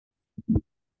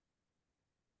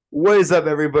What is up,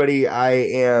 everybody? I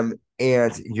am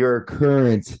Ant, your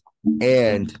current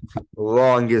and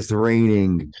longest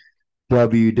reigning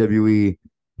WWE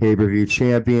pay-per-view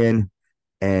champion,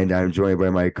 and I'm joined by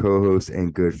my co-host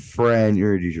and good friend.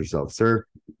 Introduce yourself, sir.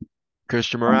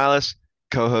 Christian Morales,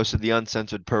 co-host of the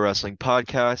Uncensored Pro Wrestling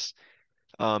Podcast.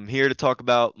 Here to talk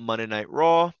about Monday Night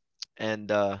Raw and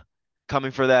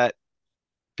coming for that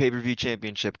pay-per-view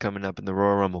championship coming up in the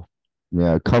Royal Rumble.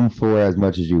 Yeah, come for as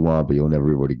much as you want, but you'll never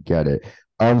be able to get it.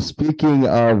 Speaking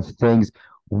of things,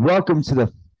 welcome to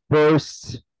the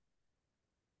first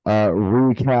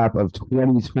recap of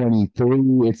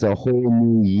 2023. It's a whole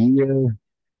new year.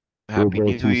 We're Happy both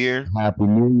New two Year. happy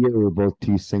New Year. We're both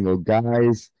two single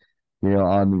guys,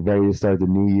 on ready to start the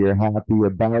new year, happy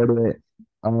about it.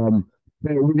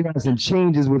 But we got some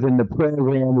changes within the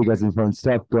program. We got some fun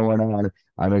stuff going on.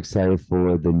 I'm excited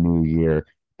for the new year.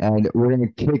 And we're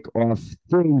gonna kick off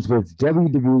things with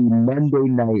WWE Monday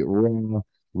Night Raw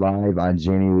live on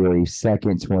January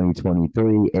 2nd,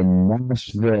 2023 in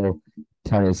Nashville,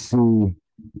 Tennessee,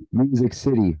 Music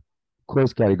City. Of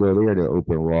course, gotta go there to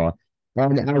open Raw.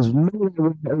 And as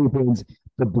Monday opens,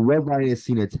 the Bloodline is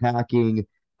seen attacking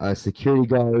security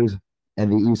guards,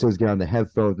 and the Usos get on the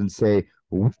headphones and say,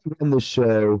 "We won the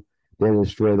show." They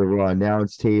destroy the Raw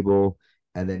announce table,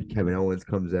 and then Kevin Owens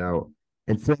comes out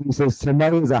and Sammy says,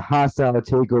 "Tonight is a hostile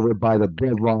takeover by the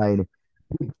Bloodline.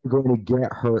 People are going to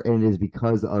get hurt, and it is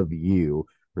because of you."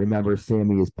 Remember,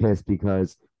 Sammy is pissed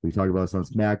because we talked about this on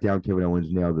SmackDown. Kevin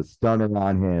Owens nailed the stunner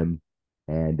on him,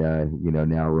 and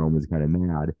now Roman's kind of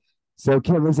mad. So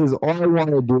Kevin says, "All I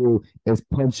want to do is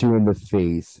punch you in the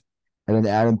face." And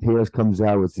then Adam Pearce comes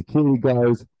out with security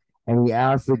guards, and he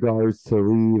asks the guards to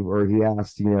leave, or he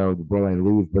asks, the Bloodline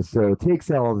to leave. But so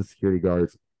takes out all the security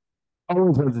guards.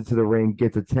 Owens runs into the ring,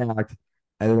 gets attacked,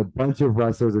 and then a bunch of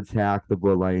wrestlers attack the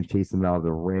Bloodline and chase them out of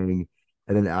the ring.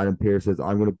 And then Adam Pearce says,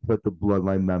 "I'm going to put the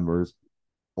Bloodline members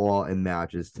all in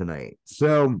matches tonight."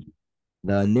 So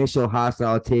the initial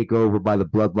hostile takeover by the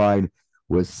Bloodline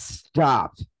was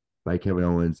stopped by Kevin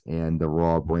Owens and the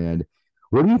Raw brand.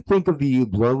 What do you think of the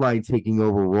Bloodline taking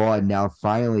over Raw and now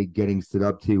finally getting stood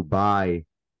up to by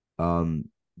um,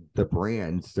 the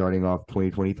brand starting off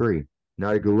 2023?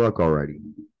 Not a good look already.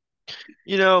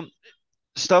 You know,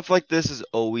 stuff like this is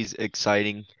always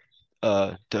exciting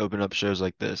to open up shows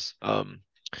like this.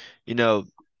 You know,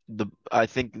 I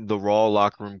think the Raw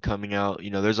locker room coming out,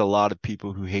 there's a lot of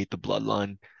people who hate the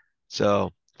Bloodline.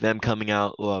 So them coming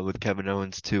out with Kevin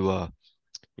Owens to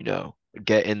you know,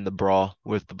 get in the brawl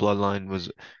with the Bloodline was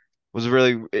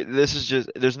really this is just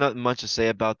there's not much to say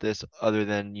about this other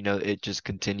than it just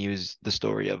continues the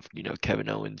story of Kevin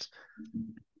Owens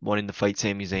wanting to fight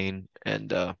Sami Zayn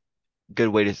and good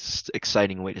way to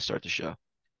exciting way to start the show.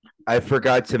 I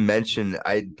forgot to mention,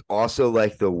 I also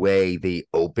like the way they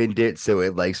opened it. So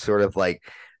it like sort of like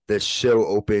the show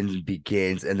opens,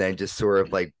 begins, and then just sort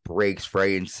of like breaks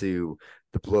right into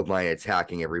the bloodline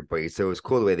attacking everybody. So it was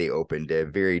cool the way they opened it.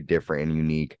 Very different and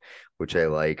unique, which I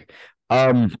like.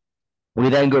 Um, we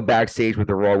then go backstage with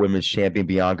the Raw Women's Champion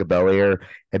Bianca Belair,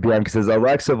 and Bianca says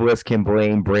Alexa Bliss can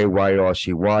blame Bray Wyatt all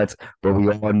she wants, but we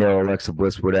all know Alexa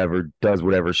Bliss whatever does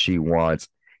whatever she wants,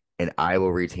 and I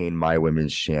will retain my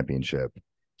Women's Championship.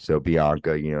 So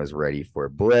Bianca, is ready for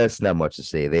Bliss. Not much to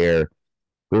say there.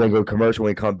 We then go commercial.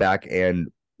 We come back, and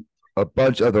a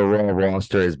bunch of the Raw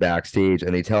roster is backstage,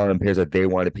 and they tell them appears that they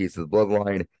want a piece of the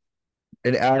Bloodline.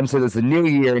 And Adam says it's a new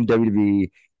year in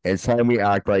WWE, and it's time we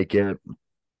act like it,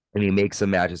 and he makes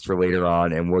some matches for later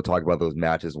on, and we'll talk about those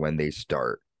matches when they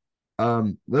start.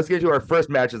 Let's get to our first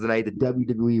match of the night: the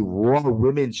WWE Raw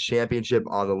Women's Championship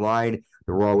on the line.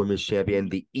 The Raw Women's Champion,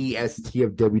 the EST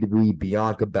of WWE,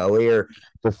 Bianca Belair,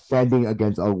 defending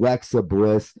against Alexa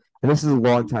Bliss. And this is a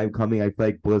long time coming. I feel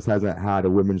like Bliss hasn't had a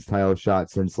women's title shot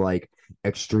since like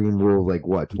Extreme Rules, like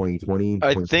what, 2020?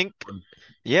 I think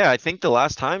I think the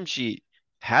last time she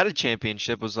had a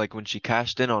championship was like when she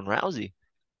cashed in on Rousey.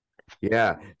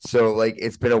 Yeah. So like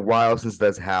it's been a while since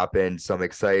that's happened. So I'm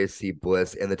excited to see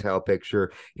Bliss in the title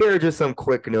picture. Here are just some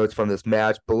quick notes from this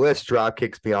match. Bliss drop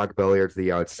kicks Bianca Belair to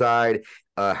the outside.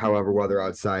 However, while they're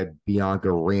outside,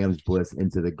 Bianca rams Bliss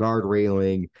into the guard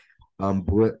railing.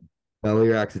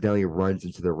 Belair accidentally runs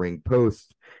into the ring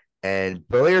post. And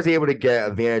Belair is able to get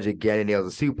advantage again and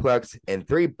nails a suplex and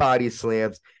three body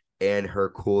slams and her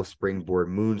cool springboard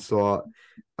moonsault.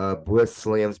 Bliss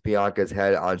slams Bianca's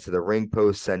head onto the ring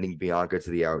post, sending Bianca to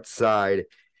the outside.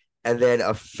 And then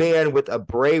a fan with a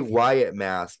Bray Wyatt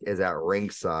mask is at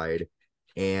ringside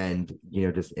and,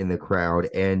 just in the crowd.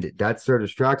 And that sort of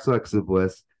distracts Alexa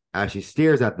Bliss as she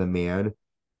stares at the man.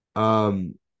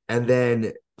 And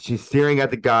then She's staring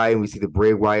at the guy, and we see the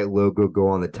Bray Wyatt logo go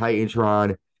on the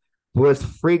Titantron. Bliss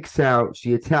freaks out.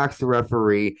 She attacks the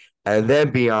referee, and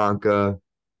then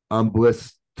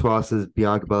Bliss tosses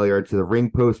Bianca Belair into the ring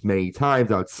post many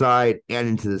times outside and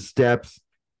into the steps.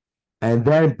 And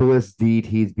then Bliss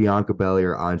DDTs Bianca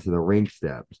Belair onto the ring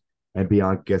steps, and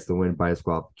Bianca gets the win by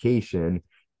disqualification.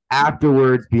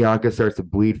 Afterwards, Bianca starts to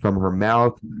bleed from her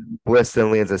mouth. Bliss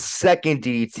then lands a second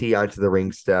DDT onto the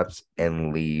ring steps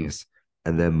and leaves.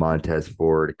 And then Montez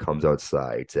Ford comes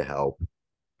outside to help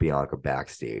Bianca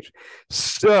backstage.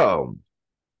 So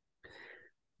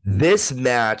this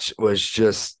match was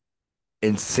just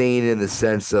insane in the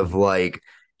sense of like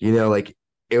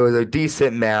it was a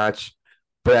decent match,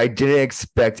 but I didn't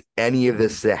expect any of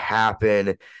this to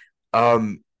happen.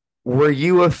 Um, were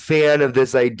you a fan of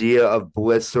this idea of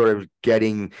Bliss sort of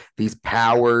getting these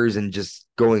powers and just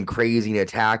going crazy and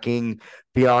attacking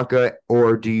Bianca?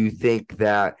 Or do you think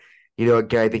that,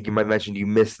 again, I think you might mention you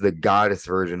missed the goddess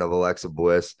version of Alexa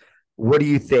Bliss. What do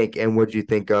you think? And what do you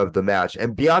think of the match?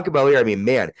 And Bianca Belair, I mean,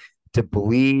 man, to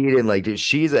bleed and like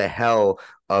she's a hell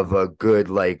of a good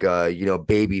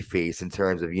baby face in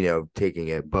terms of taking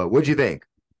it. But what'd you think?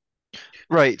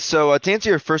 Right. So to answer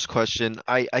your first question,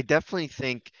 I definitely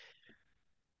think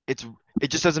it's it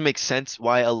just doesn't make sense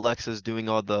why Alexa's doing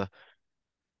all the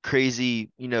crazy,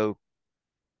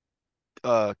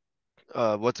 uh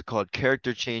what's it called?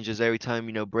 Character changes every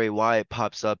time, Bray Wyatt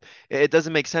pops up. It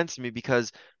doesn't make sense to me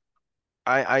because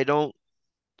I don't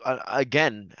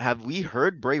again, have we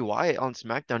heard Bray Wyatt on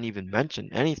SmackDown even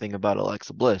mention anything about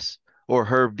Alexa Bliss or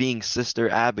her being Sister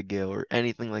Abigail or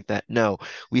anything like that? No,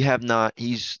 we have not.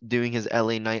 He's doing his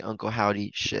LA Knight Uncle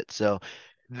Howdy shit. So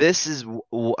this is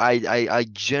I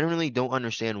generally don't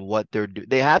understand what they're doing.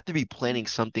 They have to be planning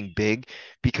something big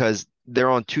because they're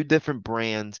on two different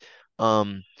brands.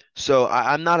 Um, so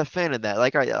I'm not a fan of that.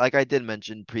 Like I did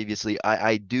mention previously,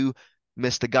 I do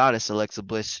miss the goddess Alexa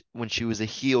Bliss when she was a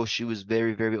heel. She was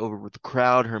very, very over with the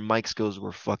crowd. Her mic skills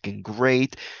were fucking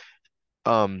great.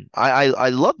 I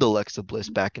loved Alexa Bliss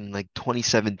back in like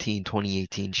 2017,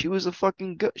 2018. She was a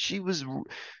fucking good. She was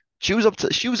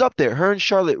up there. Her and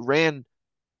Charlotte ran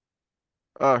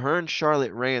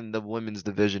the women's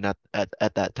division at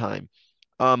that time.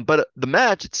 But the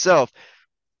match itself,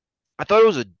 I thought it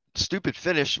was a stupid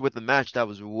finish with the match that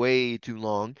was way too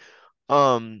long.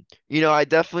 I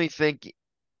definitely think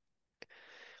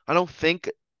I don't think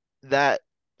that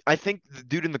I think the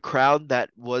dude in the crowd that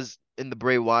was in the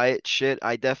Bray Wyatt shit,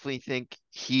 I definitely think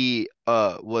he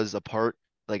was a part.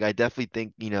 Like I definitely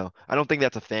think, I don't think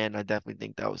that's a fan. I definitely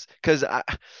think that was because I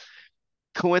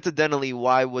coincidentally,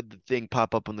 why would the thing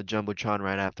pop up on the Jumbotron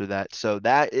right after that? So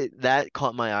that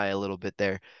caught my eye a little bit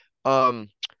there. Um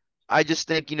I just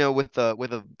think, with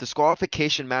a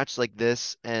disqualification match like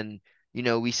this, and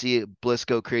we see Bliss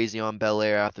go crazy on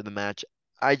Belair after the match.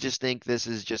 I just think this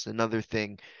is just another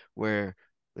thing where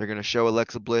they're gonna show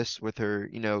Alexa Bliss with her,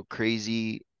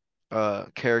 crazy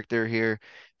character here,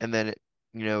 and then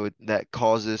that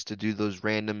causes to do those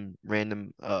random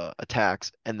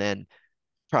attacks, and then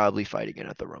probably fight again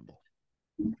at the Rumble.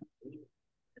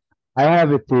 I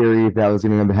have a theory that was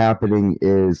going to end up happening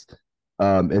is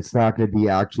it's not going to be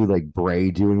actually like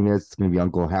Bray doing this. It's going to be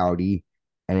Uncle Howdy.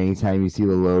 And anytime you see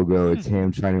the logo, it's Hmm.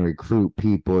 him trying to recruit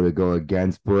people to go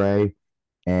against Bray.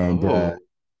 And, Oh,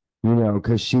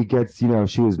 because she gets,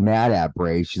 she was mad at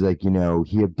Bray. She's like,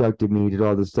 he abducted me, did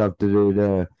all this stuff, da, da,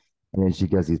 da. And then she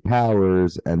gets these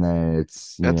powers. And then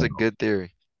it's, that's a good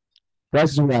theory.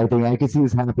 that's just what I think. I can see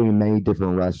this happening in many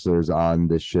different wrestlers on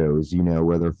the shows,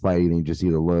 where they're fighting, and you just see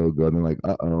the logo, and they're like,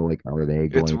 uh-oh, like, are they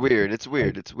It's going to, weird. It's like,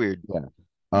 weird. It's weird. yeah.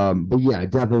 But yeah, it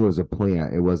definitely was a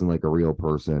plant. It wasn't like a real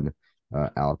person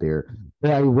out there.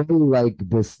 But I really like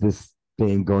this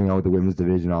thing going on with the women's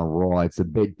division on Raw. It's a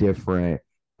bit different.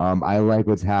 I like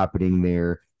what's happening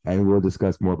there, and we'll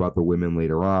discuss more about the women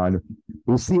later on.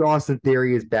 We'll see Austin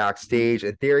Theory is backstage,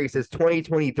 and Theory says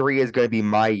 2023 is going to be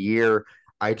my year.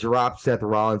 I dropped Seth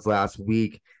Rollins last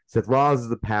week. Seth Rollins is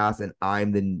the past, and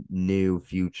I'm the new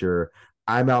future.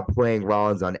 I'm outplaying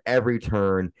Rollins on every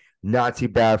turn. Not too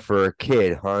bad for a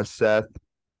kid, huh, Seth?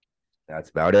 That's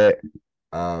about it.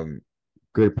 Um,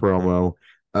 Good promo.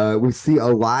 We see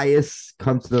Elias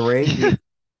come to the ring.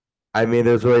 I mean,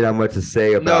 there's really not much to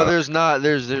say No, about it. there's not.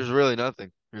 There's really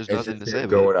nothing. There's It's nothing just to say him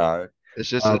about it. going on. It's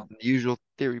just a Um, usual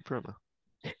theory promo.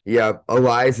 yeah,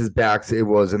 Elias is back. It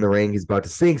was in the ring. He's about to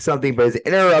sing something, but is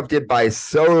interrupted by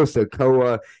Solo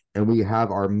Sokoa, and we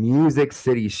have our Music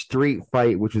City street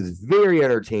fight, which was very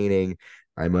entertaining,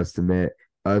 I must admit.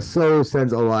 Solo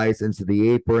sends Elias into the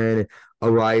apron.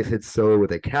 Elias hits Solo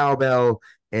with a cowbell,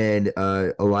 and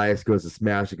Elias goes to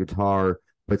smash the guitar,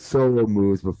 but Solo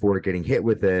moves before getting hit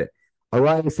with it.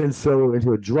 Elias sends Solo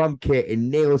into a drum kit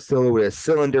and nails Solo with a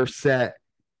cylinder set.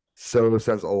 Solo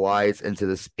sends Elias into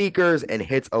the speakers and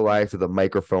hits Elias with a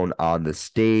microphone on the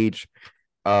stage.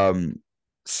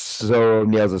 Solo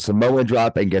nails a Samoan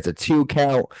drop and gets a 2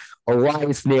 count.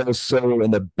 Elias nails Solo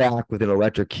in the back with an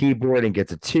electric keyboard and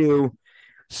gets a 2.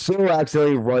 Solo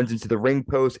accidentally runs into the ring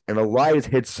post, and Elias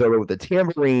hits Solo with a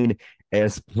tambourine and a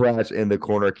splash in the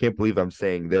corner. I can't believe I'm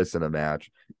saying this in a match.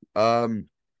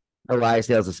 Elias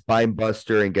nails a spine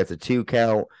buster and gets a 2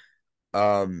 count.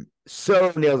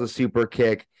 Solo nails a super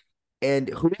kick. And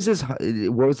who is this?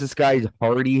 What was this guy?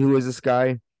 Hardy? Who is this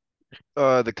guy?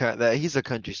 He's a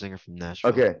country singer from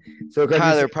Nashville. Okay, so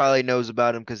Tyler probably knows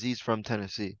about him because he's from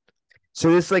Tennessee. So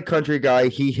this like country guy,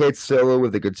 he hits Solo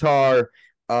with the guitar.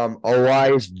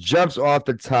 Elias jumps off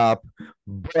the top,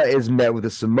 but is met with a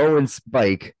Samoan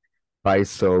spike by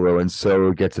Solo, and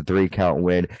Solo gets a 3 count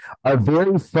win. A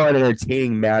very fun,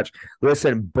 entertaining match.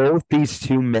 Listen, both these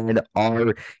two men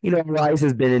are, Elias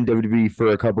has been in WWE for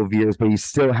a couple of years, but he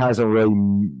still hasn't really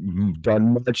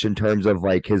done much in terms of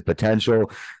like his potential.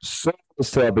 Solo is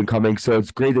still up and coming, so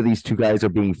it's great that these two guys are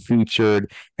being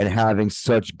featured and having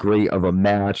such great of a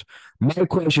match. My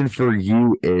question for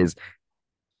you is,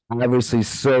 obviously,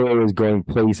 Solo is going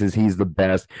places. He's the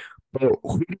best. But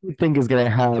who do you think is going to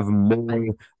have more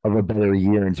of a better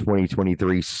year in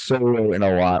 2023, Solo and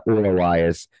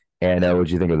Elias? And what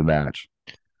do you think of the match?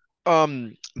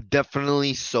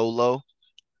 Definitely Solo.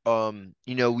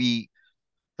 We,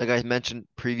 like I mentioned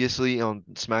previously on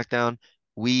SmackDown,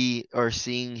 we are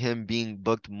seeing him being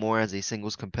booked more as a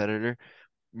singles competitor,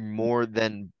 more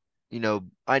than,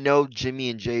 I know Jimmy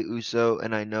and Jey Uso,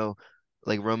 and I know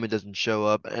like Roman doesn't show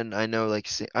up, and I know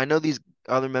these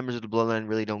other members of the Bloodline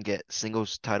really don't get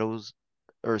singles titles,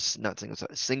 or not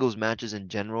singles matches in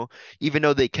general, even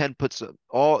though they can put the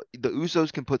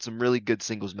Usos can put some really good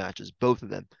singles matches, both of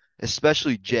them,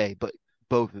 especially Jey, but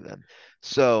both of them.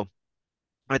 So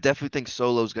I definitely think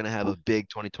Solo's gonna have a big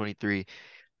 2023.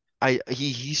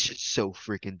 He's just so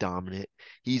freaking dominant.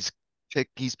 He's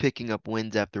picking up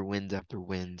wins after wins after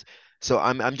wins. So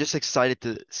I'm just excited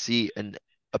to see an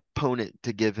opponent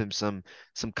to give him some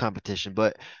competition.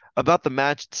 But about the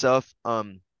match itself,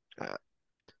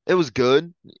 it was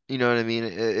good. You know what I mean?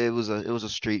 It was a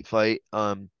street fight.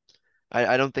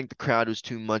 I don't think the crowd was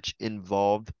too much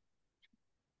involved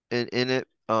in it.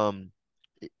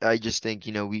 I just think,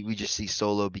 we just see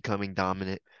Solo becoming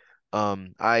dominant.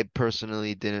 I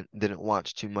personally didn't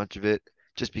watch too much of it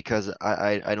just because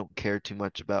I don't care too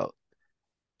much about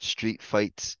street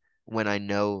fights when I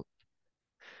know,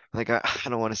 like, I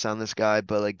don't want to sound this guy,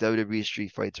 but like WWE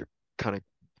street fights are kind of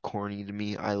corny to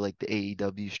me. I like the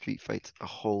AEW street fights a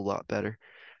whole lot better.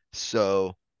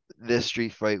 So this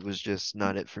street fight was just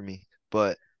not it for me.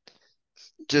 But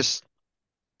just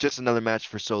another match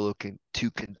for Solo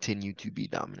to continue to be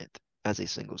dominant as a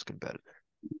singles competitor.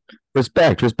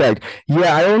 Respect.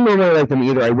 Yeah, I don't normally like them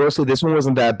either. I will say this one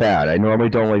wasn't that bad. I normally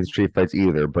don't like the street fights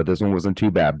either, but this one wasn't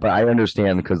too bad. But I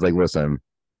understand because, like, listen,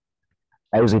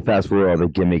 I usually fast forward all the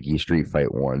gimmicky street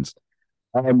fight ones.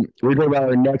 We go about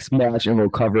our next match and we'll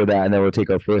cover that, and then we'll take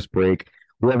our first break.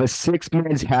 We have a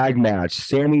 6-man tag match.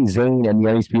 Sami Zayn and the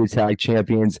Undisputed Tag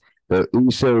Champions, the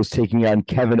Usos, taking on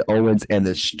Kevin Owens and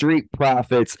the Street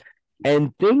Profits.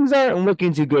 And things aren't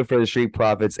looking too good for the Street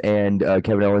Profits and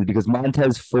Kevin Owens, because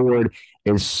Montez Ford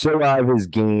is so out of his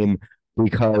game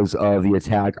because of the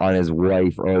attack on his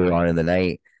wife earlier on in the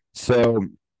night. So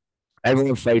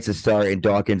everyone fights to start, and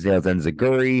Dawkins nails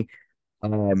Enziguri.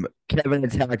 Kevin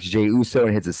attacks Jey Uso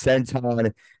and hits a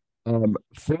senton.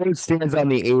 Ford stands on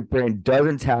the apron,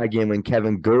 doesn't tag him when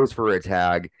Kevin goes for a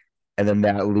tag, and then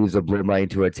that leaves a Bloodline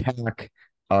to attack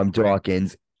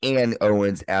Dawkins and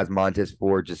Owens as Montez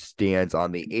Ford just stands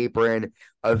on the apron.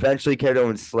 Eventually, Kevin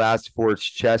Owens slaps Ford's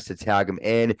chest to tag him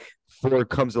in. Ford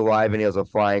comes alive and nails a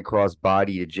flying cross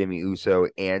body to Jimmy Uso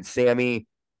and Sammy.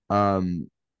 Ford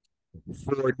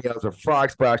nails a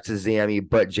frog splash to Sammy,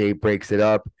 but Jey breaks it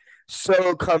up.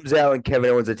 Solo comes out and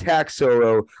Kevin Owens attacks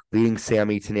Solo, leading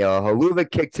Sammy to nail a haluva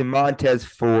kick to Montez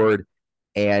Ford,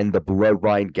 and the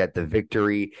Bloodline get the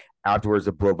victory. Afterwards,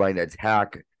 the Bloodline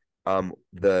attack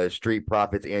the Street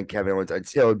Profits and Kevin Owens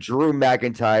until Drew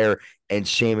McIntyre and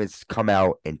Sheamus come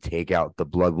out and take out the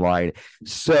Bloodline.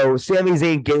 So Sami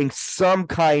Zayn getting some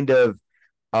kind of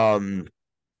I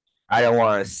don't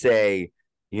want to say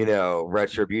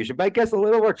retribution, but I guess a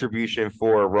little retribution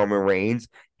for Roman Reigns.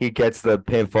 He gets the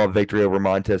pinfall victory over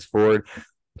Montez Ford.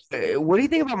 What do you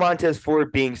think about Montez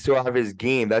Ford being so out of his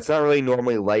game? That's not really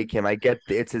normally like him. I get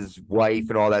it's his wife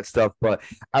and all that stuff, but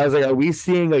I was like, are we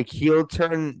seeing a heel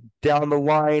turn down the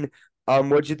line?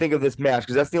 What'd you think of this match?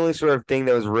 Because that's the only sort of thing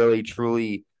that was really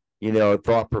truly,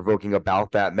 thought provoking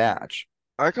about that match.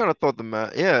 I kind of thought the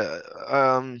match, yeah.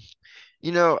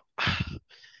 You know,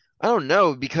 I don't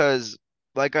know because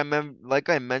like I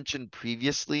mentioned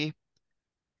previously,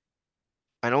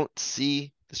 I don't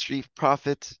see the Street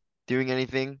Profits doing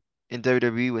anything in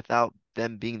WWE without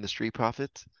them being the Street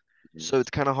Profits. So it's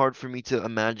kind of hard for me to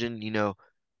imagine,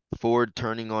 Ford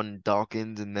turning on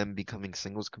Dawkins and them becoming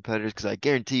singles competitors because I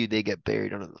guarantee you they get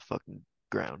buried under the fucking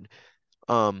ground.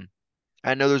 Um,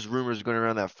 I know there's rumors going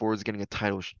around that Ford's getting a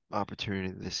title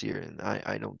opportunity this year, and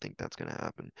I don't think that's gonna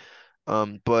happen.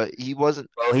 But he wasn't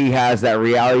Well, he has that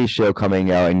reality show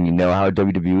coming out, and you know how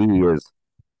WWE is.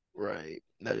 right.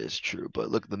 That is true. But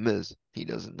look at the Miz. He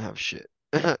doesn't have shit.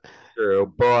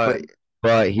 True, but But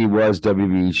but he was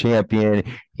WWE champion.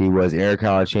 He was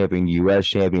Intercontinental champion, U.S.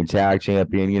 champion, tag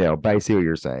champion. But I see what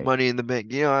you're saying. Money in the Bank,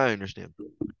 yeah, I understand.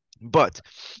 But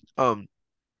um,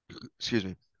 excuse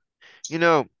me. You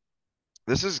know,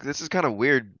 this is kind of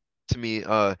weird to me.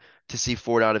 To see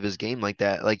Ford out of his game like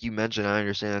that. Like you mentioned, I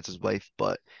understand that's his wife,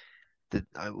 but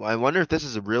I wonder if this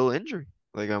is a real injury.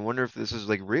 Like I wonder if this is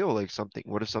like real, like something.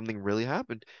 What if something really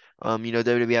happened?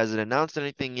 WWE hasn't announced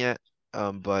anything yet.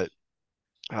 But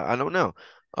I don't know.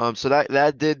 So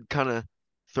that did kind of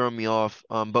throw me off.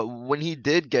 But when he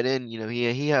did get in,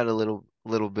 he had a little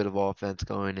bit of offense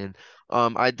going in.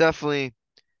 I'm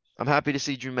happy to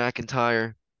see Drew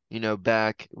McIntyre,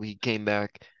 back. He came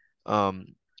back. Um,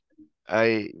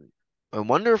 I I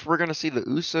wonder if we're gonna see the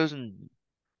Usos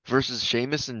versus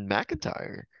Sheamus and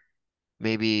McIntyre.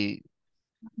 Maybe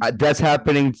That's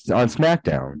happening on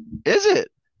SmackDown. is it?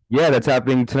 Yeah, that's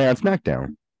happening tonight on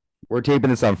SmackDown. We're taping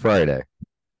this on Friday.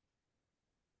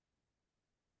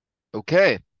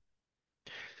 Okay.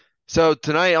 So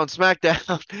tonight on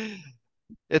SmackDown,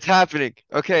 it's happening.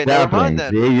 Okay, It's never mind happening.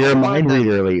 then. See, you're a Never mind mind then.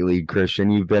 reader lately,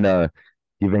 Christian. You've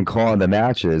been calling the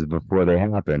matches before they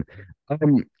happen.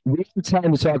 We have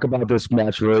time to talk about this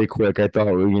match really quick. I thought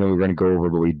we were going to go over,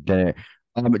 but we didn't.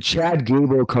 Chad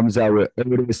Gable comes out with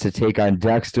Otis to take on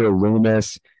Dexter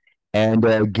Loomis, and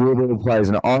Gable applies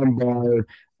an armbar.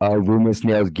 Loomis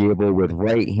nails Gable with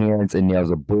right hands and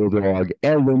nails a bulldog,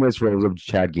 and Loomis rolls up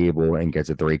Chad Gable and gets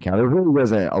a 3 count. It really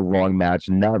wasn't a long match,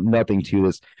 nothing to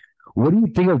this. What do you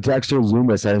think of Dexter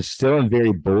Loomis? I still am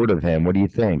very bored of him. What do you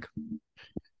think?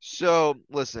 So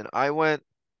listen, I went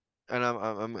and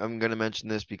I'm gonna mention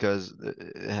this because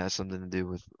it has something to do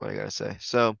with what I gotta say.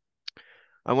 So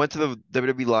I went to the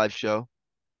WWE live show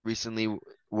recently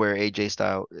where AJ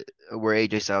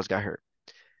Styles got hurt,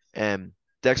 and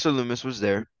Dexter Loomis was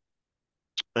there,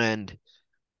 and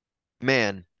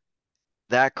man,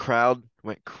 that crowd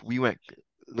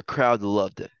the crowd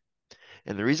loved it.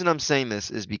 And the reason I'm saying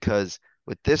this is because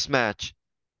with this match,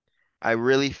 I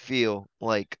really feel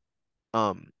like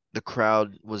the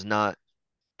crowd was not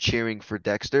cheering for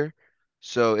Dexter.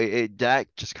 So that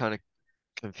just kind of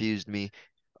confused me.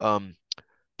 Um,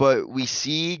 but we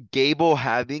see Gable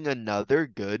having another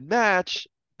good match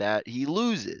that he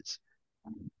loses.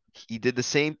 He did the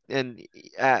same, and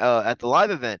at the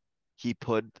live event, he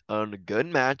put on a good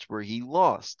match where he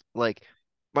lost. Like,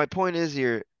 my point is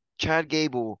here, Chad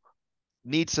Gable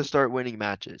needs to start winning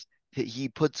matches. He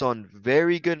puts on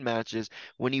very good matches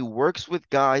when he works with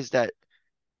guys that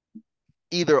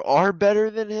either are better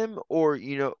than him or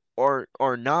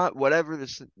are not, whatever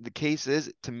the case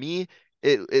is. To me,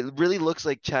 it really looks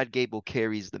like Chad Gable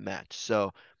carries the match.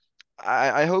 So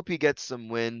I hope he gets some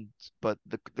wins, but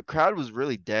the crowd was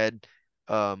really dead,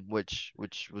 which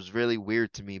was really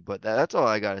weird to me. But that's all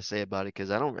I gotta say about it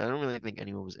because I don't really think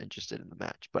anyone was interested in the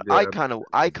match. But Yeah,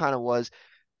 I kind of was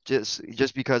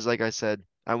just because, like I said,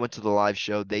 I went to the live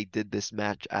show. They did this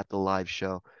match at the live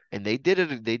show, and they did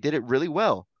it really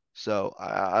well. So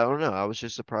I don't know. I was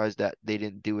just surprised that they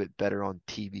didn't do it better on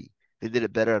TV. They did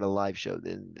it better at a live show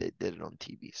than they did it on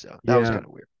TV. So that was yeah. kind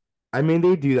of weird. I mean,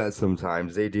 they do that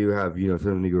sometimes. They do have,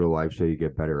 something to go to a live show, you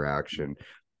get better action.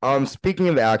 Speaking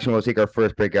of action, we'll take our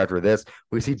first break after this.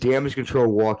 We see Damage Control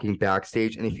walking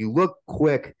backstage, and if you look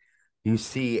quick, you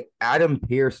see Adam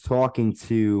Pearce talking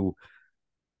to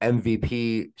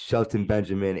MVP, Shelton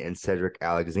Benjamin, and Cedric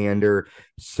Alexander.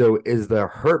 So is the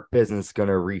Hurt Business going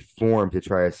to reform to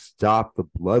try to stop the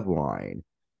bloodline?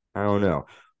 I don't know.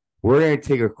 We're going to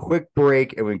take a quick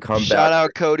break and we come Shout back.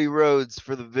 out Cody Rhodes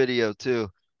for the video too.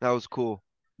 That was cool.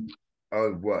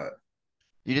 Oh, what?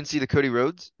 You didn't see the Cody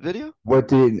Rhodes video? I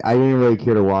didn't really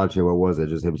care to watch it. What was it?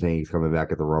 Just him saying he's coming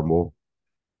back at the Rumble?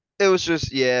 It was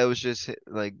just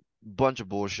like bunch of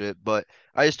bullshit, but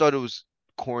I just thought it was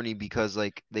corny because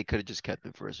like they could have just kept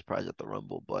him for a surprise at the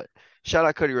Rumble. But shout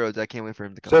out Cody Rhodes. I can't wait for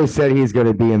him to come So he back. said he's going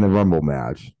to be in the Rumble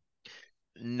match.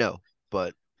 No,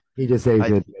 but He just said he's I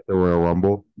gonna be at the Royal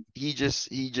Rumble. he just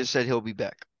said he'll be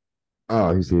back.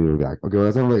 Oh, he's gonna be back. Okay, well,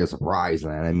 that's not really a surprise,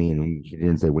 then. I mean, he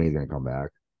didn't say when he's gonna come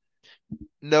back.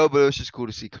 No, but it was just cool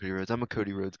to see Cody Rhodes. I'm a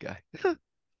Cody Rhodes guy.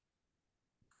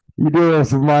 You do a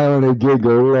smile and a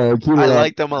giggle. Keep I it up.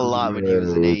 liked him a lot when he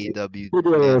was in AEW, You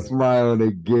do a man. smile and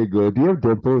a giggle. Do you have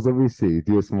dimples? Let me see.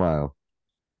 Do a smile.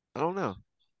 I don't know.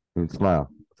 Smile.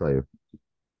 I'll tell you.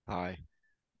 Hi.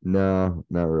 No,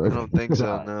 not I really. don't think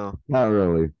so. No, Not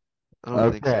really. I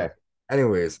don't think Okay. so.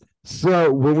 Anyways,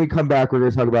 so when we come back, we're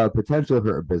going to talk about potential of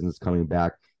her business coming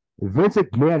back. Vince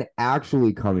McMahon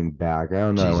actually coming back. I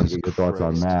don't know. I want to Jesus get your thoughts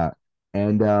on Christ. that.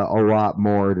 And a lot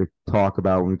more to talk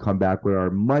about when we come back with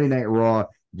our Monday Night Raw,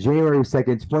 January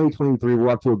 2nd, 2023. We're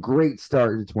off to a great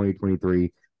start to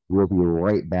 2023. We'll be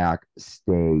right back.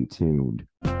 Stay tuned.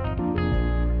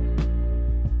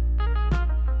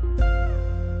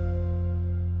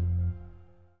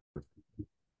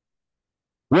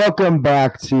 Welcome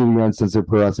back to the Uncensored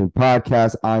Pro Wrestling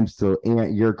Podcast. I'm still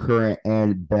Ant, your current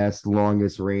and best,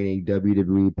 longest reigning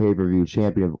WWE pay-per-view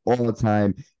champion of all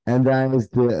time, and that is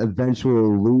the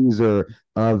eventual loser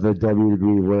of the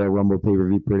WWE Royal Rumble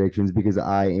pay-per-view predictions because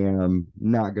I am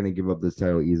not going to give up this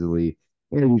title easily.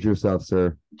 Introduce yourself,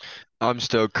 sir. I'm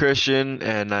still Christian,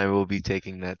 and I will be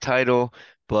taking that title.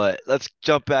 But let's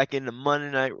jump back into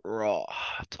Monday Night Raw.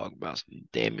 Talk about some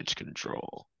damage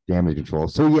control. Damage control.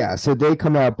 So yeah, so they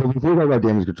come out, but before we talk about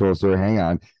damage control, sir, hang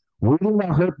on. What do you think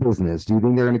about Hurt Business? Do you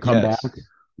think they're going to come back?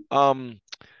 Yes.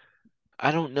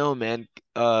 I don't know, man.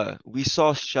 We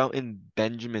saw Shelton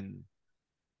Benjamin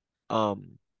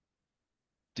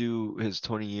do his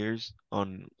 20 years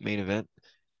on main event.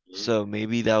 So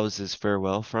maybe that was his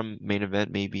farewell from main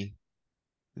event. Maybe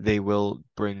they will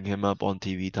bring him up on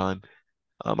TV time.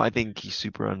 I think he's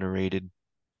super underrated.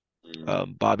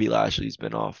 Bobby Lashley's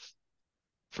been off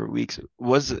for weeks.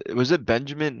 Was it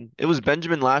Benjamin? It was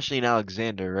Benjamin Lashley and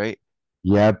Alexander, right?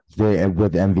 Yep, they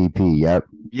with MVP. Yep.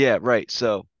 Yeah, right.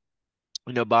 So,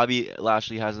 Bobby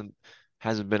Lashley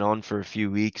hasn't been on for a few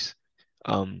weeks.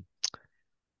 Um,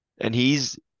 and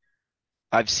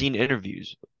I've seen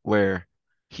interviews where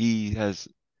he has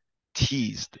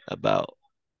teased about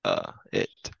it.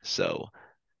 So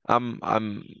I'm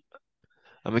I'm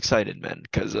I'm excited, man,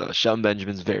 because Shelton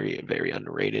Benjamin's very, very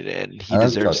underrated, and he I love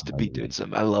deserves to Shelton be Benjamin. doing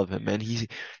some. I love him, man.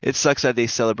 It sucks that they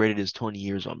celebrated his 20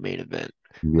 years on main event.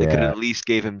 They could Yeah, at least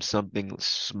gave him something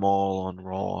small on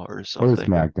Raw or or something,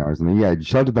 SmackDown or something. Yeah,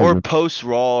 Shelton or Benjamin. post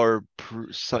Raw, or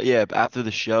yeah, after the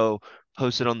show,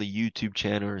 post it on the YouTube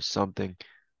channel or something.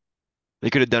 They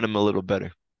could have done him a little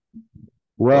better, but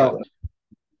Well,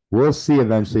 we'll see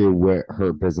eventually with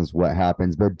her business what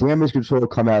happens. But Damage Control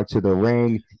come out to the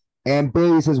ring, and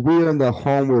Bailey says we are in the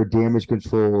home where Damage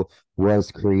Control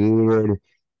was created.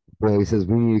 Bailey says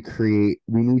we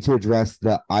need to address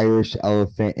the Irish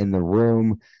elephant in the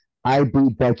room. I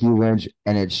beat Becky Lynch,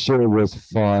 and it sure was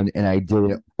fun, and I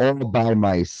did it all by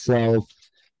myself.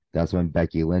 That's when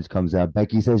Becky Lynch comes out.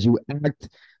 Becky says you act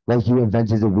like you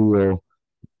invented the wheel.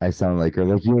 I sound like her,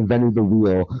 like you invented the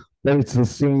wheel, but it's the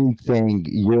same thing.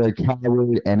 You're a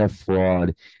coward and a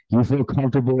fraud. You feel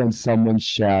comfortable in someone's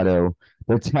shadow.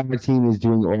 The tag team is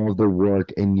doing all of the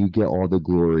work and you get all the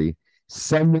glory.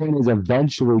 Someone is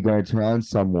eventually going to turn on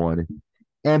someone.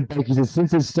 And Becky says,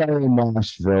 since it started in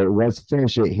Nashville, let's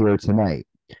finish it here tonight.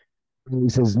 And he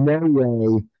says, no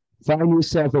way. Find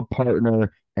yourself a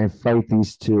partner and fight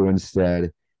these two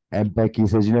instead. And Becky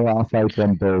says, you know, I'll fight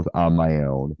them both on my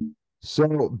own.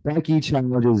 So Becky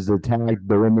challenges the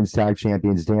women's tag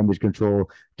champions Damage Control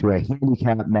to a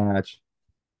handicap match.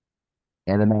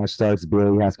 And the match starts.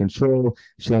 Bailey has control.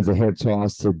 She lands a hip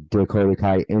toss to Dakota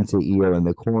Kai into Io in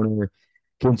the corner.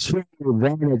 Control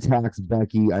then attacks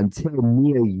Becky until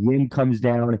Mia Yim comes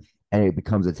down, and it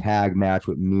becomes a tag match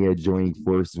with Mia joining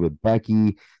forces with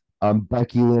Becky.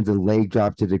 Becky lands a leg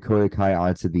drop to Dakota Kai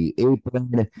onto the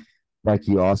apron.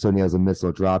 Becky also nails a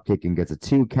missile dropkick and gets a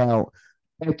 2 count.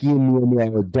 Becky and Mia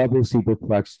nail a double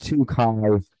superplex to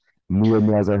Kai. Mia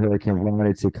nails a hurricane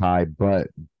rana to Kai, but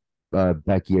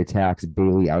Becky attacks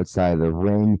Bailey outside of the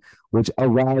ring, which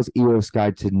allows Io Sky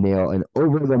to nail an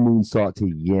over the moonsault to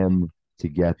Yim to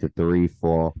get the 3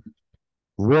 fall.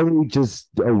 Really just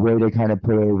a way to kind of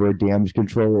put over Damage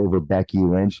Control over Becky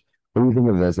Lynch. What do you think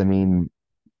of this? I mean,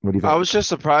 what do you I think? was just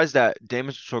surprised that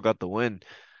Damage Control got the win.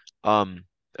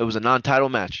 It was a non-title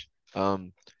match.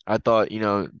 I thought,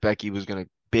 Becky was gonna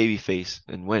babyface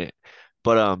and win it,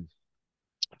 but I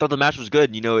thought the match was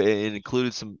good. It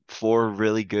included some 4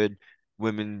 really good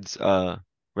women's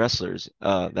wrestlers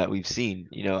that we've seen.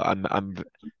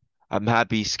 I'm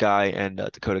happy Sky and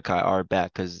Dakota Kai are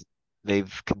back because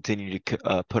they've continued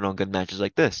to put on good matches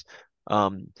like this.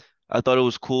 Um, I thought it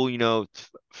was cool,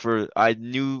 for I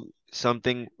knew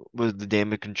something with the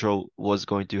damage control was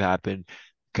going to happen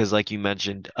because, like you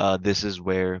mentioned, this is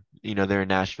where they're in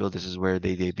Nashville. This is where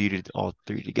they debuted all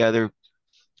three together.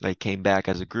 They came back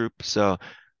as a group. So,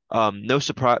 no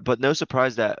surprise, but no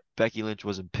surprise that Becky Lynch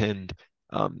wasn't pinned.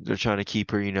 They're trying to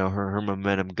keep her, her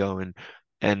momentum going,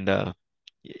 and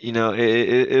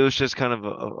it was just kind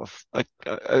of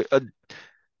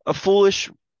a foolish,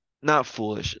 not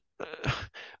foolish,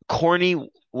 corny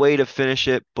way to finish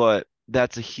it, but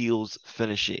that's a heel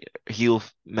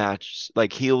match.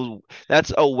 Like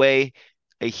that's a way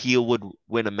a heel would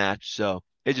win a match. So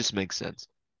it just makes sense.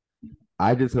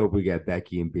 I just hope we get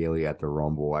Becky and Bailey at the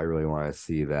Rumble. I really want to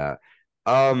see that.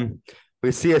 Um,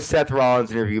 we see a Seth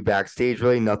Rollins interview backstage.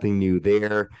 Really, nothing new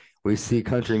there. We see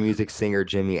country music singer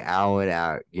Jimmy Allen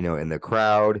in the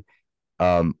crowd.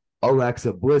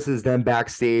 Alexa Bliss is then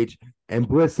backstage, and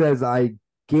Bliss says, "I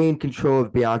gained control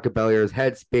of Bianca Belair's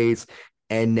headspace,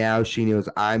 and now she knows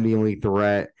I'm the only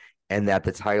threat, and that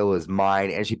the title is mine."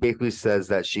 And she basically says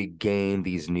that she gained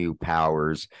these new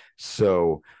powers.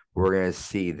 So we're gonna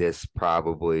see this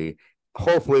probably.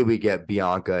 Hopefully, we get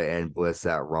Bianca and Bliss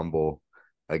at Rumble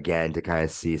again to kind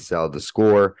of sell the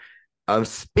score.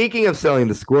 Speaking of selling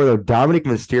the score, though, Dominic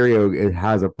Mysterio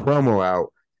has a promo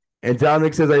out, and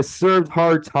Dominic says, "I served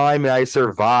hard time and I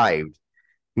survived."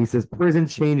 He says, "Prison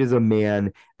changes a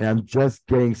man, and I'm just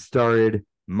getting started.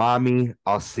 Mommy,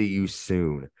 I'll see you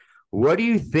soon." What do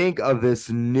you think of this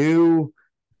new,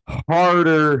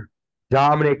 harder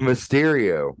Dominic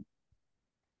Mysterio?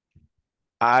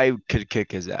 I could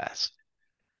kick his ass.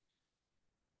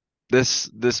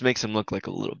 This makes him look like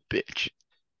a little bitch.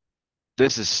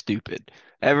 This is stupid.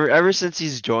 Ever since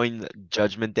he's joined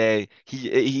Judgment Day,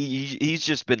 he's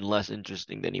just been less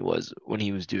interesting than he was when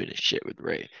he was doing his shit with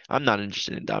Ray. I'm not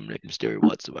interested in Dominic Mysterio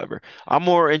whatsoever. I'm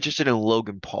more interested in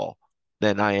Logan Paul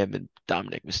than I am in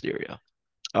Dominic Mysterio.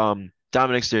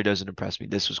 Dominic Mysterio doesn't impress me.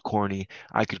 This was corny.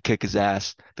 I could kick his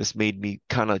ass. This made me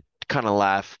kind of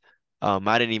laugh.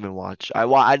 I didn't even watch.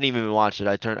 I didn't even watch it.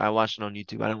 I watched it on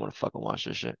YouTube. I didn't want to fucking watch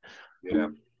this shit. Yeah.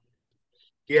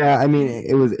 Yeah, I mean,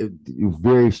 it was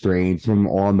very strange. Him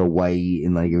on the white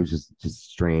and like it was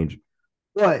just strange.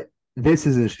 But this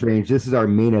isn't strange. This is our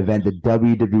main event, the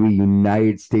WWE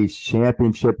United States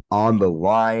Championship on the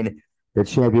line. The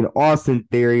champion Austin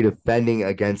Theory defending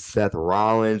against Seth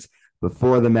Rollins.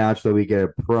 Before the match, though, we get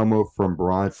a promo from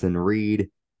Bronson Reed.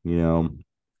 You know,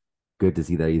 good to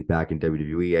see that he's back in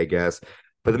WWE, I guess.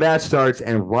 But the match starts,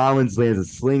 and Rollins lands a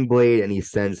sling blade, and he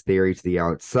sends Theory to the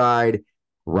outside.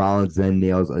 Rollins then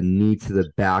nails a knee to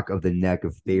the back of the neck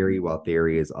of Theory while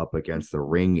Theory is up against the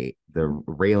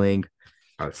railing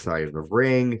outside of the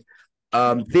ring.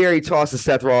 Theory tosses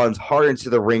Seth Rollins hard into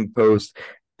the ring post,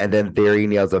 and then Theory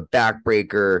nails a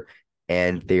backbreaker,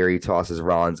 and Theory tosses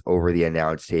Rollins over the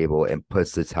announce table and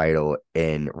puts the title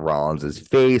in Rollins'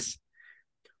 face.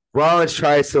 Rollins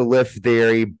tries to lift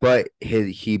Theory, but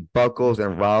he buckles,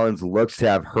 and Rollins looks to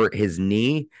have hurt his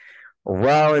knee.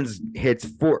 Rollins hits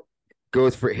a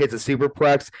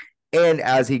superplex, and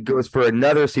as he goes for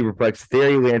another superplex,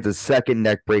 Theory lands a second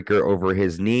neck breaker over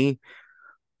his knee.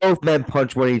 Both men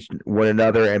punch one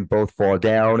another and both fall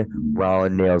down.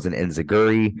 Rollins nails an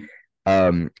enziguri.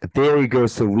 Theory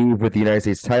goes to leave with the United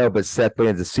States title, but Seth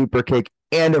lands a super kick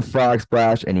and a frog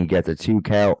splash, and he gets a 2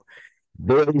 count.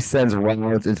 Bailey sends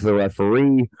Rollins into the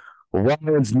referee.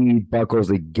 Rollins' knee buckles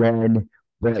again,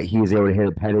 but he's able to hit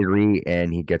a pedigree,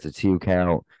 and he gets a 2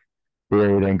 count.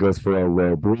 Theory then goes for a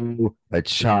low blow, a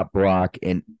chop block,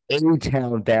 and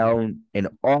A-Town down, and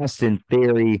Austin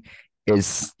Theory is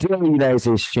still the United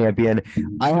States champion.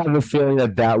 I have a feeling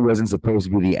that wasn't supposed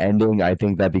to be the ending. I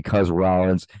think that because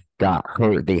Rollins got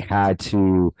hurt, they had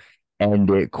to end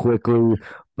it quickly.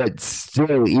 But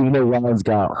still, even though Rollins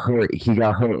got hurt, he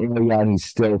got hurt early on. He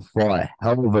still fought a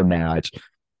hell of a match.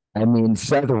 I mean,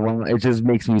 Seth Rollins, it just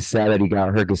makes me sad that he got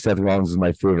hurt because Seth Rollins is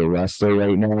my favorite wrestler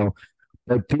right now.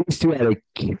 But these two had a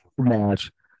killer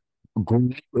match.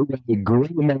 Great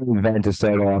main event to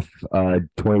start off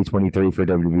 2023 for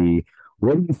WWE.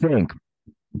 What do you think?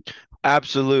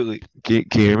 Absolutely. Can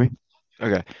you hear me?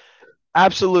 Okay.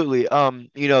 Absolutely.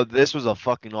 This was a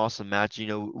fucking awesome match.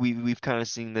 We've kind of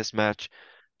seen this match.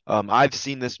 I've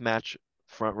seen this match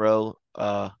front row.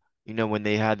 When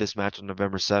they had this match on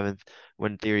November 7th,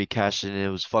 when Theory cashed in, it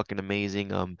was fucking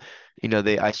amazing.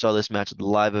 I saw this match at the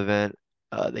live event.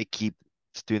 They keep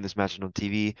doing this match on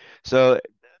TV. So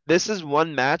this is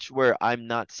one match where I'm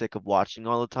not sick of watching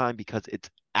all the time because it's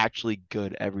actually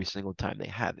good every single time they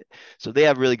have it. So they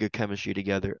have really good chemistry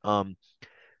together.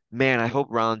 Man, I hope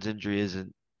Rollins' injury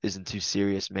isn't isn't too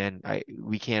serious, man.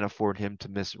 We can't afford him to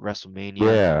miss WrestleMania,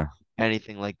 Yeah.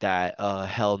 anything like that.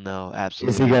 Hell no, Is he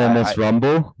absolutely not. gonna miss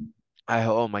Rumble?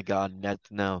 Oh my God, net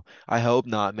no. I hope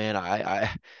not, man.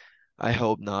 I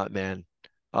hope not, man.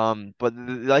 But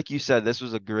like you said, this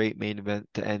was a great main event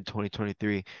to end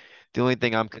 2023. The only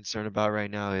thing I'm concerned about right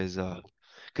now is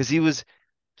because he was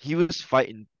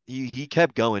fighting. He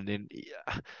kept going and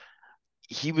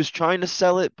he was trying to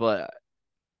sell it, but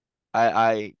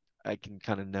I I can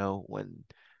kind of know when.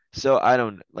 So I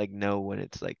don't like know when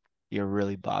it's like you're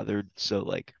really bothered. So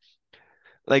like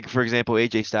for example,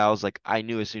 AJ Styles, like I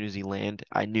knew as soon as he landed,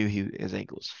 I knew his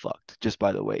ankle was fucked just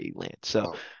by the way he landed.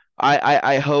 So Oh,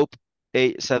 I hope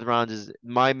Seth Rollins is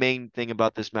my main thing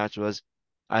about this match was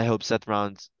I hope Seth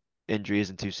Rollins' injury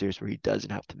isn't too serious where he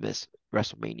doesn't have to miss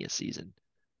WrestleMania season,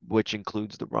 which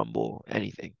includes the Rumble,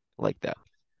 anything like that.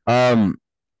 Um,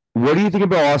 what do you think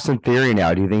about Austin Theory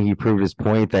now? Do you think he proved his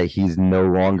point that he's no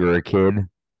longer a kid?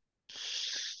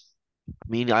 I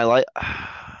mean, I like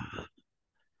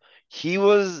he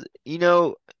was,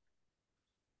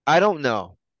 I don't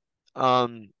know.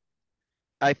 Um,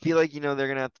 I feel like, they're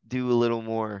gonna have to do a little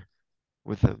more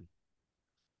with him.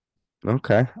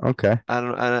 Okay, okay. I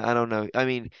don't know. I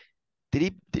mean,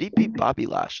 did he beat Bobby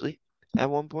Lashley at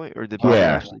one point, or did Bobby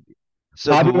Yeah. Lashley beat?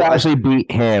 So Bobby the I Lashley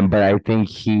beat him, but I think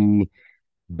he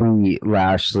beat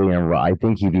Lashley and I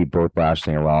think he beat both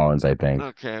Lashley and Rollins, I think.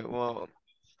 okay, well,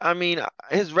 I mean,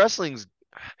 his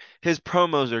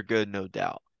promos are good, no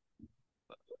doubt.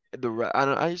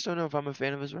 I just don't know if I'm a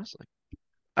fan of his wrestling.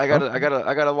 Okay. I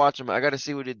gotta watch him. I gotta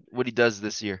see what he does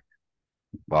this year.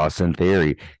 Austin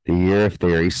Theory, the year of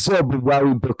Theory. So, but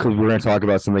because we're going to talk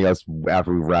about something else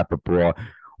after we wrap up Raw.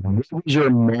 What was your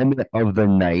moment of the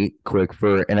night, quick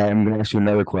for? And I'm going to ask you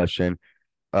another question.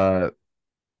 Uh,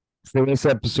 for this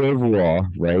episode of Raw,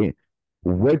 right?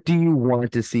 What do you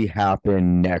want to see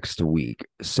happen next week?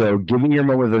 So, give me your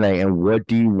moment of the night, and what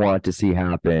do you want to see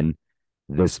happen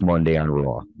this Monday on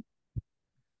Raw?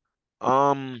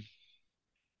 Um,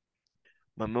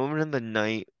 my moment in the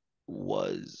night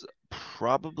was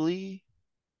probably,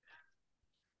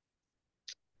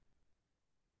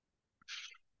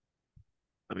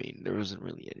 I mean, there wasn't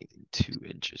really anything too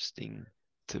interesting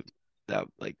to that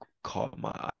like caught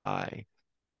my eye,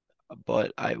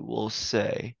 but I will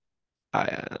say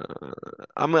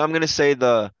I'm gonna say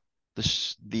the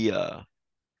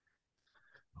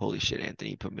holy shit,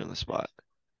 Anthony, you put me on the spot.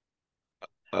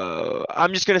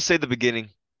 I'm just gonna say the beginning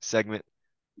segment.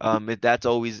 That's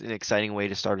always an exciting way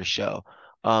to start a show.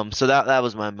 So that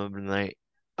was my moment tonight.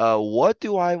 What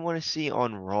do I want to see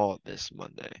on Raw this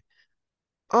Monday?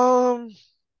 Um,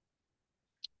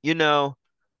 you know,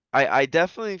 I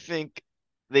definitely think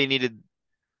they need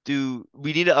to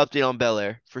we need to update on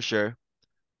Belair for sure.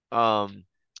 Um,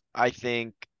 I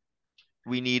think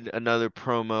we need another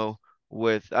promo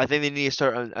I think they need to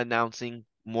start announcing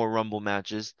more Rumble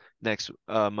matches next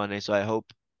Monday. So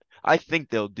I think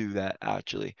they'll do that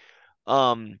actually.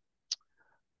 Um,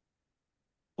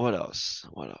 what else?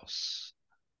 What else?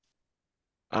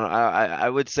 I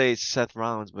would say Seth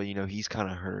Rollins, but he's kind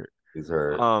of hurt. he's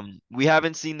hurt. We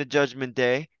haven't seen the Judgment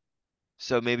Day,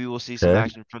 so maybe we'll see some Okay.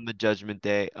 action from the Judgment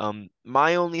Day.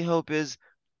 My only hope is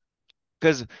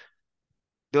because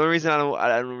the only reason I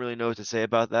don't really know what to say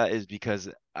about that is because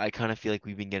I kind of feel like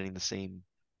we've been getting the same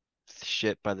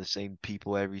shit by the same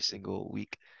people every single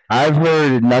week. I've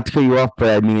heard, not to cut you off,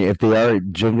 but I mean, if they are,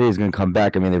 Jim Day is going to come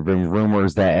back. I mean, there have been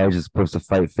rumors that Edge is supposed to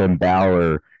fight Finn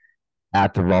Balor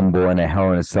at the Rumble in a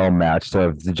Hell in a Cell match. So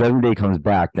if the Judgment Day comes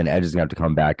back, then Edge is going to have to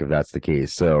come back if that's the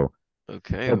case. So,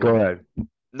 Okay, but go well, ahead.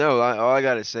 no, all I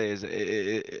gotta say is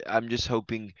I'm just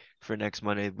hoping for next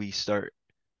Monday we start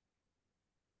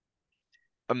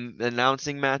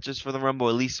announcing matches for the Rumble,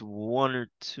 at least one or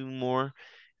two more,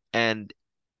 and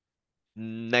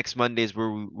next Monday is where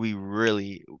we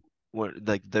really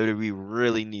like WWE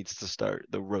really needs to start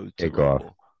the road to Take off.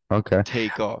 Rumble. Okay.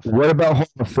 Take off. What about Hall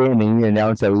of Fame? They need to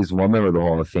announce at least one member of the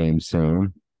Hall of Fame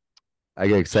soon. I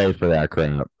get excited for that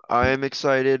crap. I am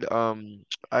excited.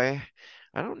 I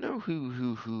I don't know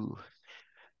who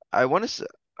I want to say,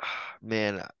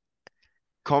 man,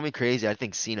 call me crazy. I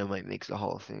think Cena might make the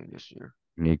Hall of Fame this year.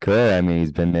 He could. I mean,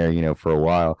 he's been there, for a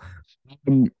while.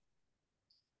 Um,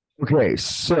 okay,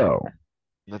 so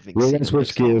I think we're gonna Cena switch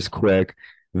makes the Hall of gears Fame. quick.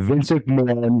 Vince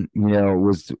McMahon,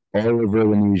 was all over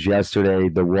the news yesterday.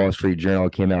 The Wall Street Journal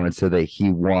came out and said that he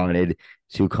wanted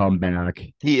to come back.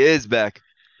 He is back.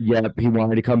 Yep, he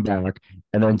wanted to come back.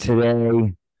 And then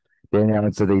today they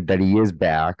announced that he is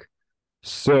back.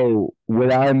 So my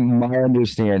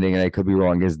understanding, and I could be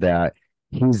wrong, is that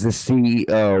he's the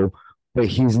CEO but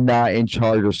he's not in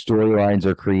charge of storylines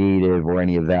or creative or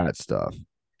any of that stuff.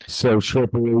 So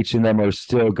Triple H and them are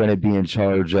still going to be in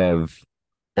charge of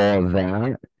all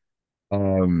that.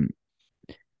 Um,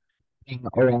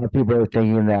 a lot of people are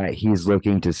thinking that he's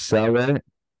looking to sell it,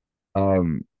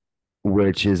 um,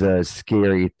 which is a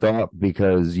scary thought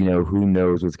because, who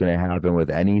knows what's going to happen with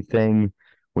anything.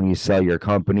 When you sell your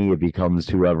company, it becomes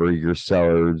whoever your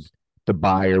sellers, the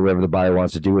buyer, whatever the buyer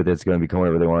wants to do with it, it's going to become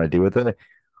whatever they want to do with it.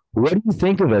 What do you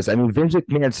think of this? I mean, Vince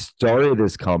McMahon started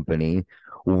this company.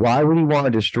 Why would he want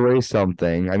to destroy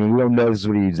something? I mean, we don't know this is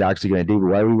what he's actually going to do, but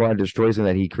why would he want to destroy something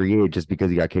that he created just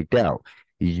because he got kicked out?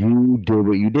 You did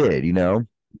what you did, you know?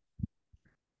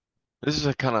 This is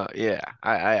a kind of, yeah,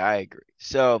 I agree.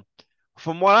 So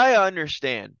from what I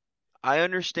understand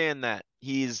that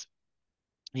he's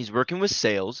working with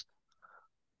sales.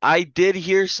 I did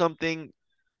hear something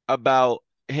about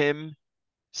him,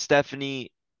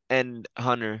 Stephanie, and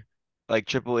Hunter, like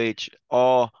Triple H,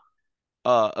 all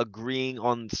agreeing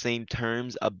on the same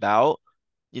terms about,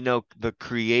 the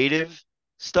creative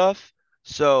stuff.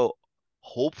 So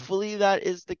hopefully that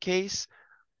is the case.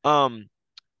 Um,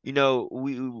 you know,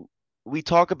 we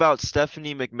talk about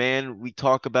Stephanie McMahon, we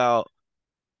talk about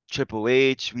Triple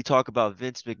H, we talk about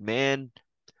Vince McMahon.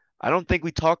 I don't think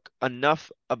we talk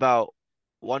enough about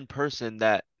one person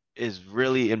that is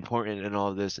really important in all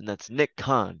of this, and that's Nick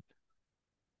Khan.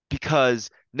 Because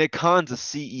Nick Khan's a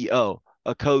CEO,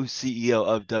 a co-CEO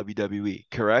of WWE,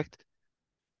 correct?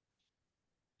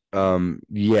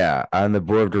 Yeah, on the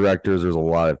board of directors, there's a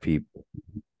lot of people.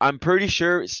 I'm pretty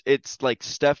sure it's like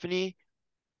Stephanie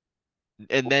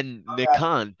and then Nick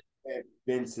Khan. If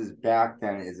Vince is back,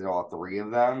 then is it all three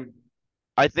of them?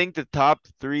 I think the top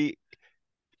three,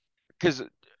 because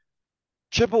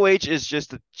Triple H is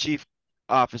just the chief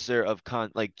officer of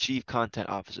like chief content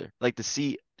officer, like the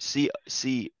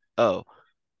CCO.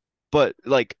 But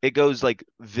like it goes like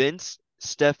Vince,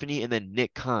 Stephanie, and then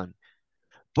Nick Khan.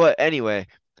 But anyway,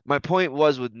 my point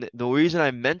was the reason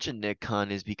I mentioned Nick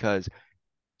Khan is because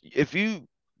if you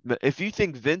if you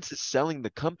think Vince is selling the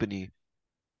company,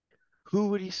 who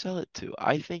would he sell it to?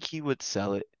 I think he would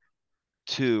sell it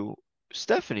to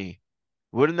Stephanie.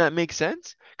 Wouldn't that make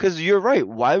sense? Because you're right.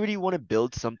 Why would he want to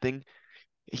build something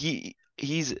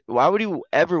he's why would he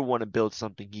ever want to build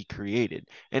something he created?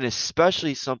 And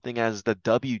especially something as the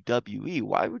WWE.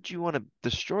 Why would you want to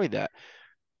destroy that?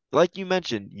 Like you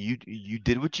mentioned, you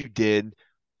did what you did.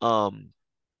 Um,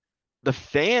 the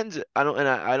fans, I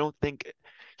don't think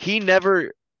he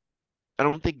never I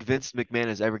don't think Vince McMahon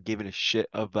has ever given a shit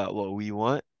about what we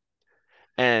want.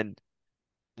 And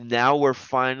now we're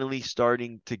finally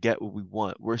starting to get what we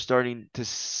want. We're starting to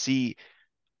see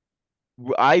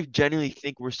I genuinely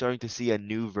think we're starting to see a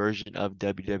new version of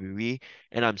WWE,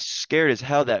 and I'm scared as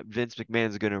hell that Vince McMahon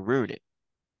is going to ruin it.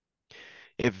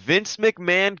 If Vince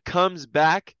McMahon comes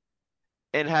back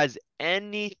and has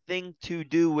anything to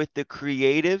do with the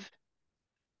creative,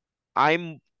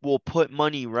 I will put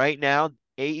money right now.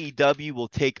 AEW will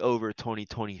take over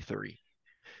 2023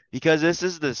 because this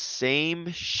is the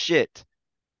same shit.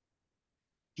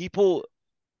 People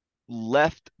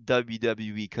left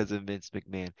WWE because of Vince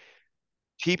McMahon.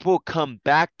 People come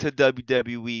back to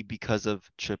WWE because of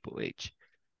Triple H.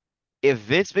 If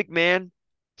Vince McMahon,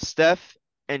 Steph,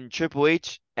 and Triple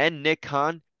H and Nick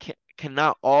Khan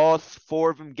cannot all four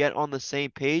of them get on the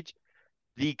same page,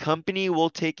 the company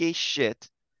will take a shit.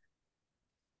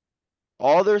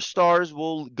 All their stars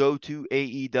will go to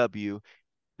AEW.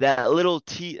 That little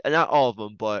not all of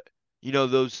them, but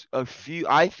those a few.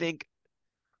 I think,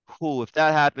 cool. If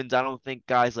that happens, I don't think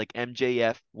guys like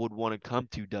MJF would want to come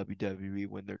to WWE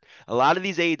when they're. A lot of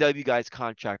these AEW guys'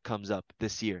 contract comes up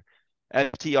this year.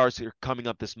 FTRs are coming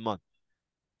up this month.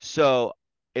 So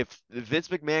if Vince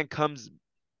McMahon comes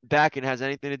back and has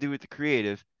anything to do with the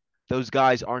creative, those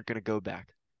guys aren't going to go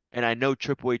back. And I know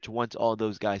Triple H wants all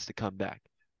those guys to come back.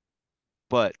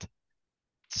 But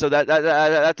so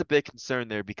that's a big concern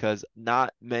there because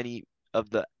not many of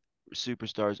the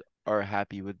superstars are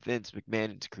happy with Vince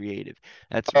McMahon's creative.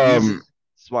 That's Um,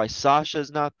 why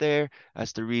Sasha's not there.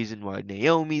 That's the reason why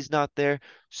Naomi's not there.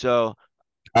 So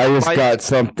I just my got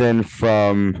something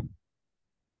from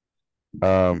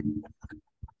um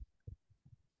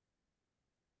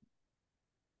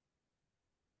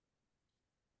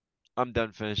I'm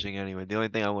done finishing anyway. The only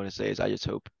thing I want to say is I just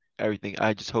hope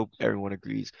everyone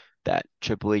agrees that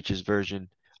Triple H's version.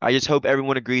 I just hope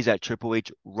everyone agrees that Triple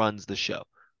H runs the show.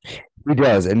 he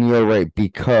does, and you're right,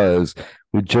 because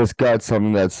we just got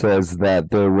something that says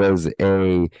that there was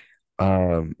a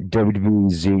WWE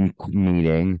Zoom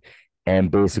meeting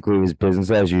and basically it was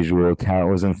business as usual.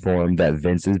 Talent was informed that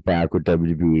Vince is back with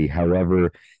WWE.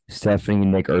 However, Stephanie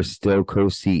and Nick are still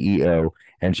co-CEO,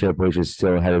 and Triple H is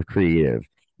still head of creative.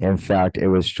 In fact, it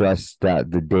was stressed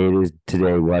that the date is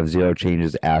today will have zero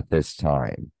changes at this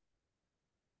time.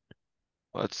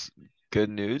 Well, that's good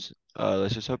news.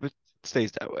 Let's just hope it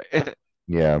stays that way.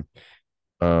 Yeah.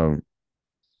 Um.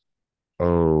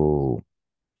 Oh.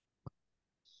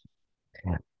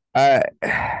 I.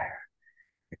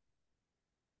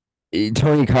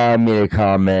 Tony Khan made a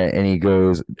comment and he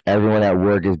goes, "Everyone at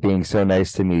work is being so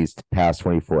nice to me these past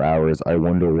 24 hours. I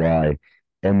wonder why.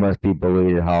 It must be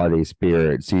belated holiday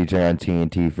spirit." So you turn on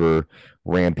TNT for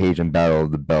Rampage and Battle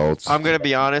of the Belts. I'm gonna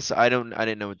be honest, I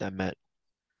didn't know what that meant.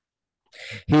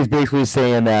 He's basically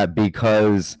saying that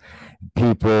because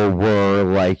people were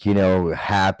like,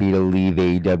 happy to leave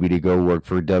AEW to go work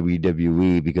for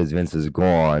WWE because Vince is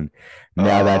gone.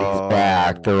 Now that he's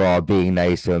back, Oh. they're all being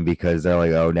nice to him because they're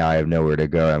like, oh, now I have nowhere to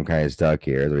go. I'm kind of stuck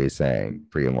here. Is what he's saying,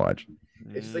 pretty much.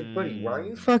 It's like, buddy, why don't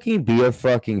you fucking be a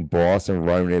fucking boss and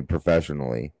run it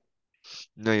professionally?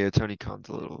 No, yeah, Tony Khan's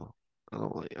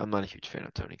I'm not a huge fan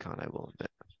of Tony Khan, I will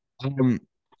admit.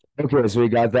 Okay, so we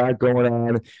got that going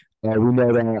on. We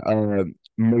know that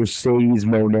Mercedes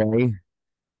Monet,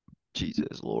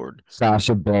 Jesus Lord.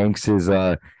 Sasha Banks is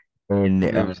in.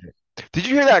 Did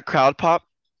you hear that crowd pop?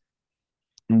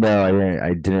 No, I didn't.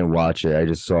 I didn't watch it. I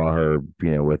just saw her,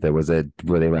 with it.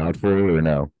 Were they loud for it or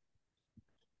no?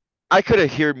 I could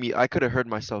have heard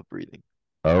myself breathing.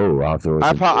 Oh, I'll have to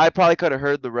listen. I probably could have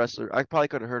heard the wrestler. I probably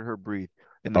could have heard her breathe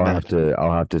in the match.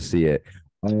 I'll have to see it.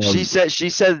 She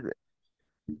said,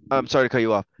 I'm sorry to cut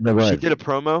you off. No, She did a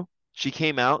promo. She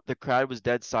came out, the crowd was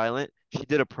dead silent. She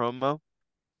did a promo,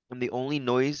 and the only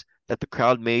noise that the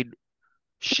crowd made,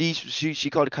 she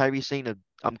called Kyrie saying,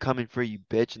 "I'm coming for you,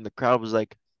 bitch," and the crowd was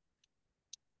like,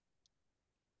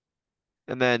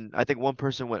 and then I think one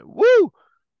person went, "Woo!"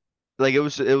 Like it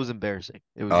was embarrassing.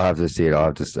 I'll have to see it.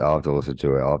 I'll have to listen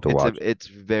to it. I'll have to watch. It's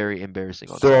very embarrassing.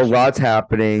 So a lot's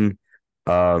happening.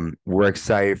 We're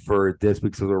excited for this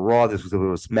week's episode of Raw. This week's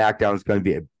episode of SmackDown is going to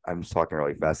be. I'm just talking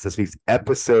really fast. This week's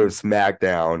episode of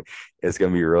SmackDown is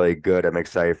going to be really good. I'm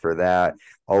excited for that.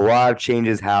 A lot of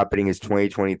changes happening. It's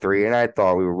 2023, and I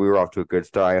thought we were off to a good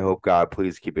start. I hope God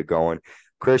please keep it going.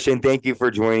 Christian, thank you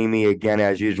for joining me again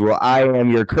as usual. I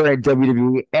am your current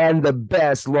WWE and the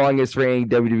best, longest reigning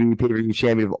WWE pay-per-view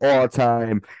champion of all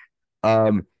time.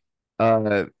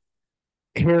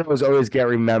 Heroes always get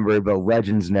remembered, but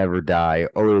legends never die.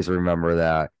 Always remember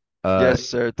that. Yes,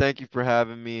 sir. Thank you for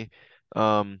having me.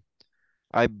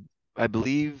 I I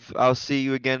believe I'll see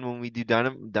you again when we do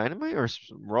Dynamite or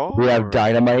Raw. We have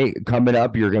Dynamite coming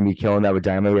up. You're going to be killing that with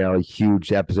Dynamite. We have a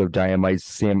huge episode of Dynamite.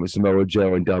 Samoa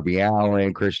Joe and Darby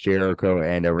Allin, Chris Jericho,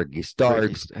 and Ricky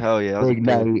Starks. Hell yeah. Big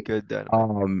night. Good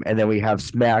Dynamite. And then we have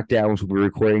SmackDown, which we'll be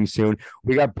recording soon.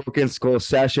 We got Broken Skull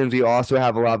Sessions. We also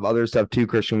have a lot of other stuff too,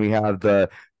 Christian. We have the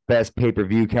best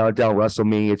pay-per-view countdown,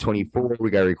 WrestleMania 24. We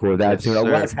got to record that soon. A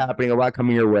lot's happening. A lot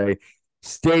coming your way.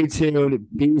 Stay tuned.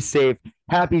 Be safe.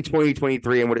 Happy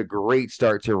 2023, and what a great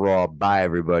start to Raw. Bye,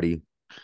 everybody.